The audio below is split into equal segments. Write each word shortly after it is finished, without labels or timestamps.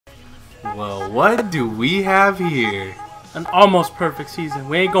Well, what do we have here? An almost perfect season.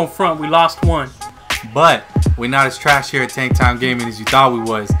 We ain't gonna front. We lost one. But we're not as trash here at Tank Time Gaming as you thought we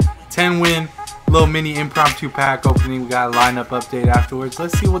was. 10-win, little mini impromptu pack opening. We got a lineup update afterwards.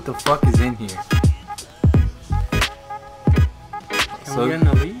 Let's see what the fuck is in here.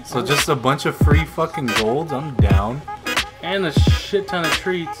 So just a bunch of free fucking golds. I'm down. And a shit ton of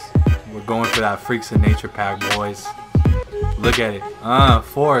treats. We're going for that Freaks of Nature pack, boys. Look at it.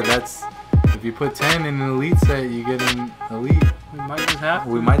 4. That's if you put 10 in an elite set, you get an elite. We might just have to.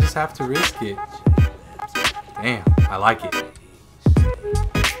 We might just have to risk it. Damn, I like it.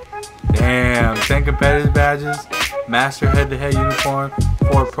 Damn, 10 competitive badges, master head-to-head uniform,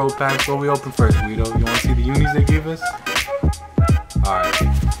 4 pro packs. What we open first, Guido? You want to see the unis they give us? Alright.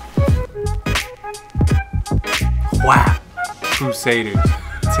 Wow. Crusaders,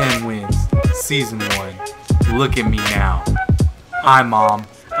 10 wins, season 1. Look at me now. Hi, Mom.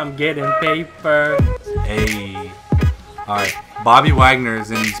 I'm getting paper. Hey. Alright. Bobby Wagner is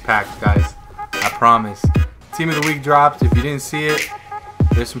in these packs, guys. I promise. Team of the week dropped. If you didn't see it,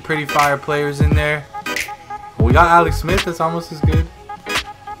 there's some pretty fire players in there. Well, we got Alex Smith. That's almost as good.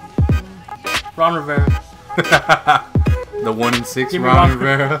 Ron Rivera. The 1-6 Ron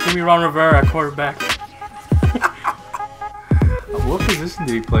Rivera. Give me Ron Rivera at quarterback. What position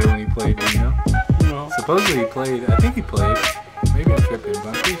did he play when he played? Do you know? No. Supposedly he played. I think he played. Maybe I'm tripping, but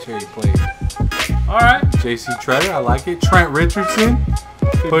I'm pretty sure he played. Alright. JC Treader, I like it. Trent Richardson,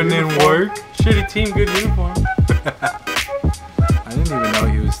 putting in work. Shitty team, good uniform. I didn't even know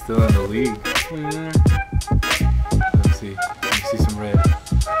he was still in the league. Let's see. Let me see some red.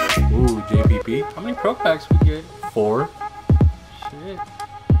 Ooh, JPP. How many pro packs we get? 4. Shit.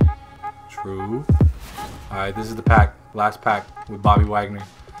 True. Alright, this is the pack. Last pack with Bobby Wagner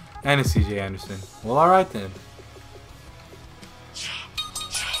and a CJ Anderson. Well, alright then.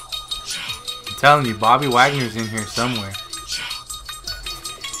 I'm telling you, Bobby Wagner's in here somewhere.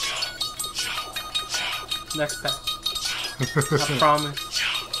 Next pack. I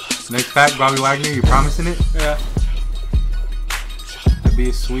promise. Next pack, Bobby Wagner, you promising it? Yeah. That'd be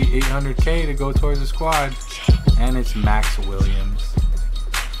a sweet 800K to go towards the squad. And it's Max Williams.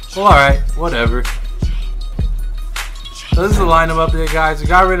 Well, alright, whatever. So this is the lineup update, guys. We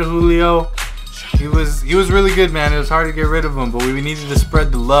got rid of Julio. He was really good, man. It was hard to get rid of him, but we needed to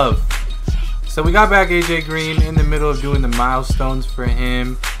spread the love. So we got back AJ Green in the middle of doing the milestones for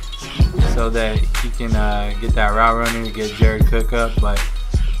him, so that he can get that route running and get Jared Cook up. But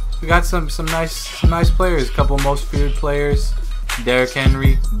we got some nice players. A couple most feared players. Derrick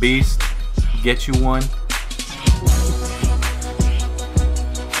Henry, beast. Get you one.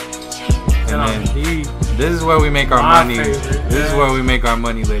 And then this is where we make our money. This is where we make our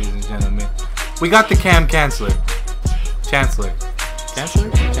money, ladies and gentlemen. We got the Cam Chancellor. Chancellor.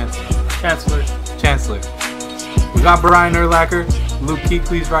 We got Brian Urlacher. Luke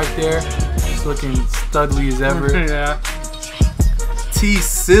Kuechly's right there. Just looking studly as ever. Yeah. T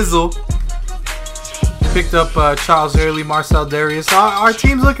Sizzle. Picked up Charles Early, Marcel Darius. Our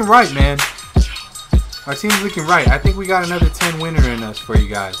team's looking right, man. Our team's looking right. I think we got another 10 winner in us for you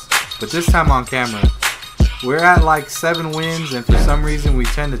guys. But this time on camera. We're at like 7 wins, and for some reason we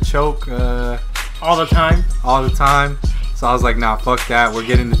tend to choke all the time. So I was like, nah, fuck that. We're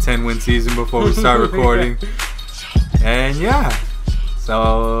getting the 10-win season before we start recording. And yeah.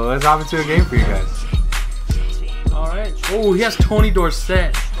 So let's hop into a game for you guys. Alright. Oh, he has Tony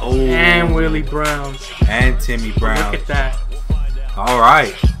Dorsett. Oh. And Willie Brown. And Timmy Brown. Look at that.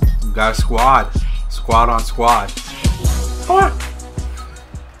 Alright. We got a squad. Squad on squad. What?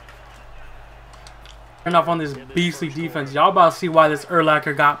 Turn off on this beastly defense. Y'all about to see why this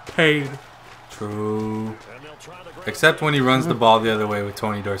Urlacher got paid. True. Except when he runs the ball the other way with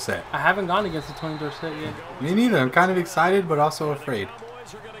Tony Dorsett. I haven't gone against the Tony Dorsett yet. Me neither. I'm kind of excited, but also afraid.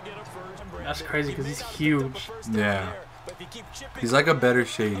 That's crazy because he's huge. Yeah. He's like a better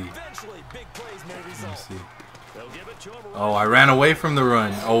Shady. Let me see. Oh, I ran away from the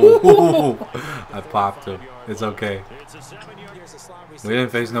run. Oh, I popped him. It's okay. We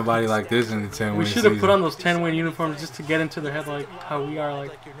didn't face nobody like this in the 10-win season. We should have put on those 10-win uniforms just to get into their head like how we are,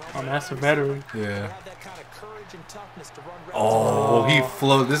 like a massive veteran. Yeah. Oh, he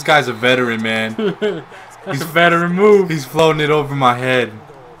float. This guy's a veteran, man. That's a veteran move. He's floating it over my head.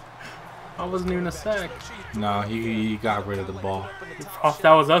 I wasn't even a sack. No, he got rid of the ball. If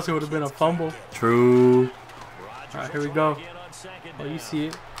that was us, it would have been a fumble. True. All right, here we go. Oh, you see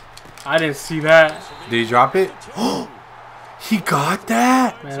it. I didn't see that. Did he drop it? He got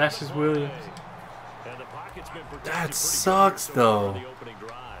that? Man, that's just Williams. That sucks, though.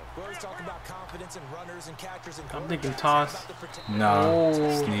 I'm thinking toss. No,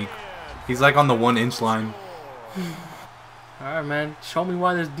 sneak. He's like on the 1-inch line. Alright, man. Show me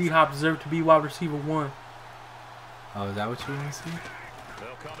why this D-Hop deserved to be wide receiver 1. Oh, is that what you want to see?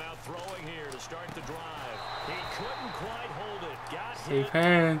 They'll come out throwing here to start the drive. He couldn't quite hold it. Got Safe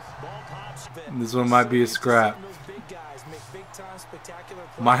hands. This one might be a scrap.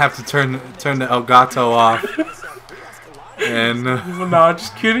 Might have to turn the Elgato off. And no,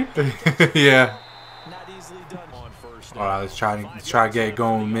 just kidding. yeah. All right, let's try to get it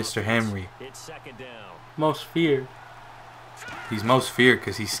going with Mr. Henry. Most feared. He's most feared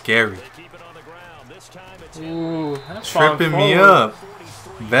because he's scary. Ooh, that's tripping me up.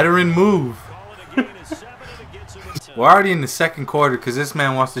 Veteran move. We're already in the second quarter because this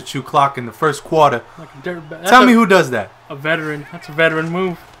man wants to chew clock in the first quarter. Like Tell me who does that. A veteran. That's a veteran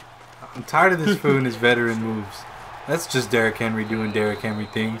move. I'm tired of this fool and his veteran moves. That's just Derrick Henry doing Derrick Henry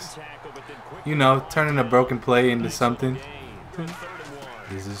things. You know, turning a broken play into something.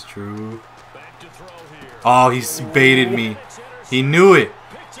 This is true. Oh, he's baited me. He knew it.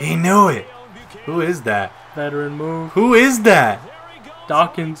 He knew it. Who is that? Veteran move. Who is that?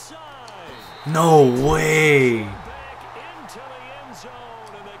 Dawkins. No way.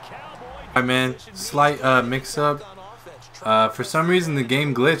 Alright, man. Slight mix-up. For some reason, the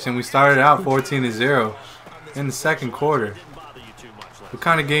game glitched, and we started out 14-0 in the second quarter. What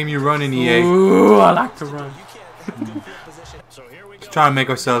kind of game you running, EA? Ooh, I like to run. Just trying to make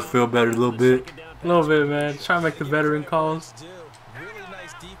ourselves feel better a little bit. A little bit, man. Just trying to make the veteran calls.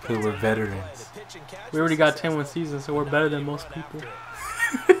 Because we're veterans. We already got 10-win seasons, so we're better than most people.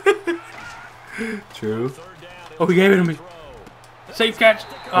 True. Oh, he gave it to me. Safe catch.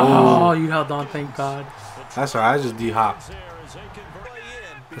 Oh, you held on, thank God. That's alright. I just D-hop.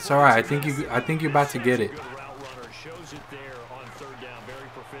 It's alright. I think you're about to get it.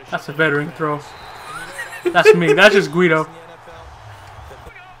 That's a veteran throw. That's me. That's just Guido.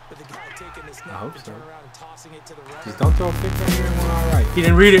 I hope so. Just don't throw a pick right here and we're alright. He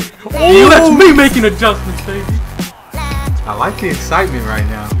didn't read it. Oh, that's me making adjustments, baby. I like the excitement right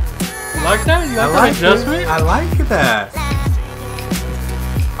now. You like that? You like that adjustment? I like that.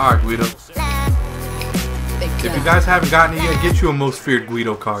 Alright, Guido. If you guys haven't gotten it yet, get you a most feared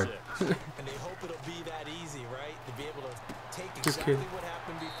Guido card. Just kidding.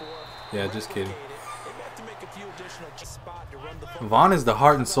 Yeah, just kidding. Vaughn is the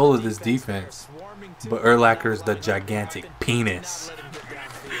heart and soul of this defense, but Urlacher is the gigantic penis.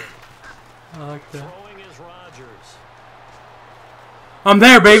 I like that. I'm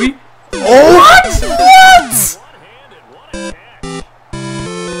there, baby. Oh, what?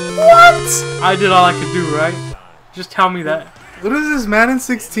 What? I did all I could do, right? Just tell me that. What is this, Madden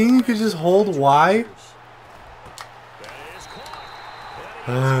 16? You could just hold Y?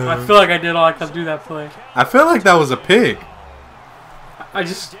 I feel like I did all I could do that play. I feel like that was a pick. I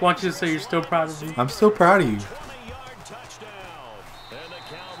just want you to say you're still proud of me. I'm still proud of you.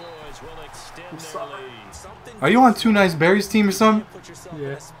 I'm sorry. Are you on Two Nice Berries team or something?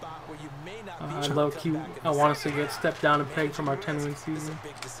 Yeah. I want us to get stepped down and pegged from our 10-win season.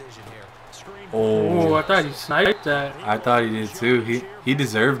 Oh, I thought he sniped that. I thought he did too. He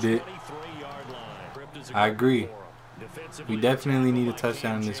deserved it. I agree. We definitely need a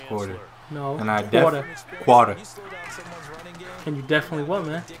touchdown in this quarter. No, and I quarter. And you definitely what,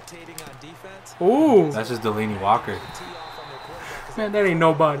 man? Ooh. That's just Delaney Walker. Man, that ain't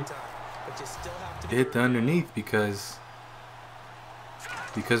nobody. It hit the underneath because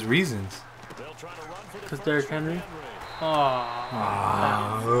reasons. Because Derrick Henry.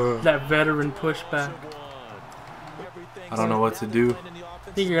 That veteran pushback. I don't know what to do.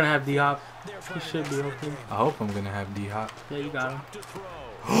 I think you're gonna have D-Hop. He should be okay. I hope I'm gonna have D-Hop. Yeah, you got him.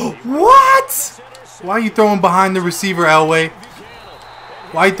 What? Why are you throwing behind the receiver, Elway?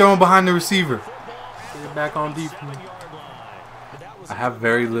 Why are you throwing behind the receiver? Get back on defense. I have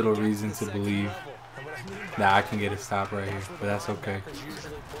very little reason to believe that I can get a stop right here, but that's okay.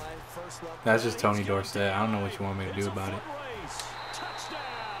 That's just Tony Dorsett. I don't know what you want me to do about it.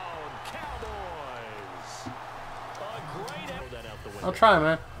 I'll try,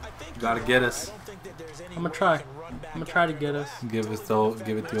 man. You gotta get us. I'm gonna try. I'm gonna try to get us. Give it the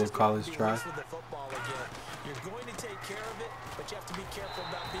old college try.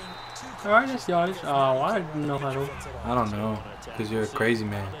 Alright, that's yardage. Oh, I didn't know how to. I don't know, because you're a crazy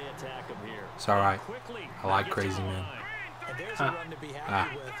man. It's alright. I like crazy men.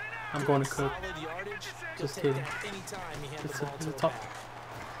 I'm going to cook. Just kidding. It's a tough.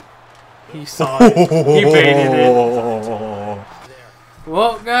 He saw it. He baited it.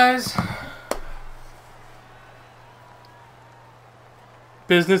 Well, guys.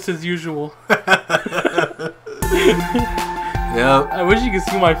 Business as usual. Yep. I wish you could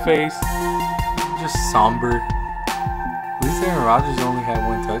see my face. Just somber. At least Aaron Rodgers only had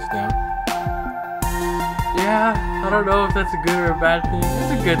 1 touchdown. Yeah, I don't know if that's a good or a bad thing.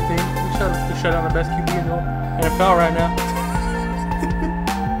 It's a good thing. We shut down the best QB in the NFL right now.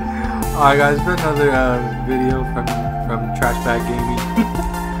 Alright guys, been another video from Trash Bag Gaming.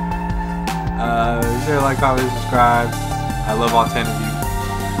 Share, like, comment, subscribe. I love all 10 of you.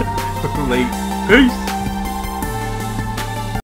 Late. Peace.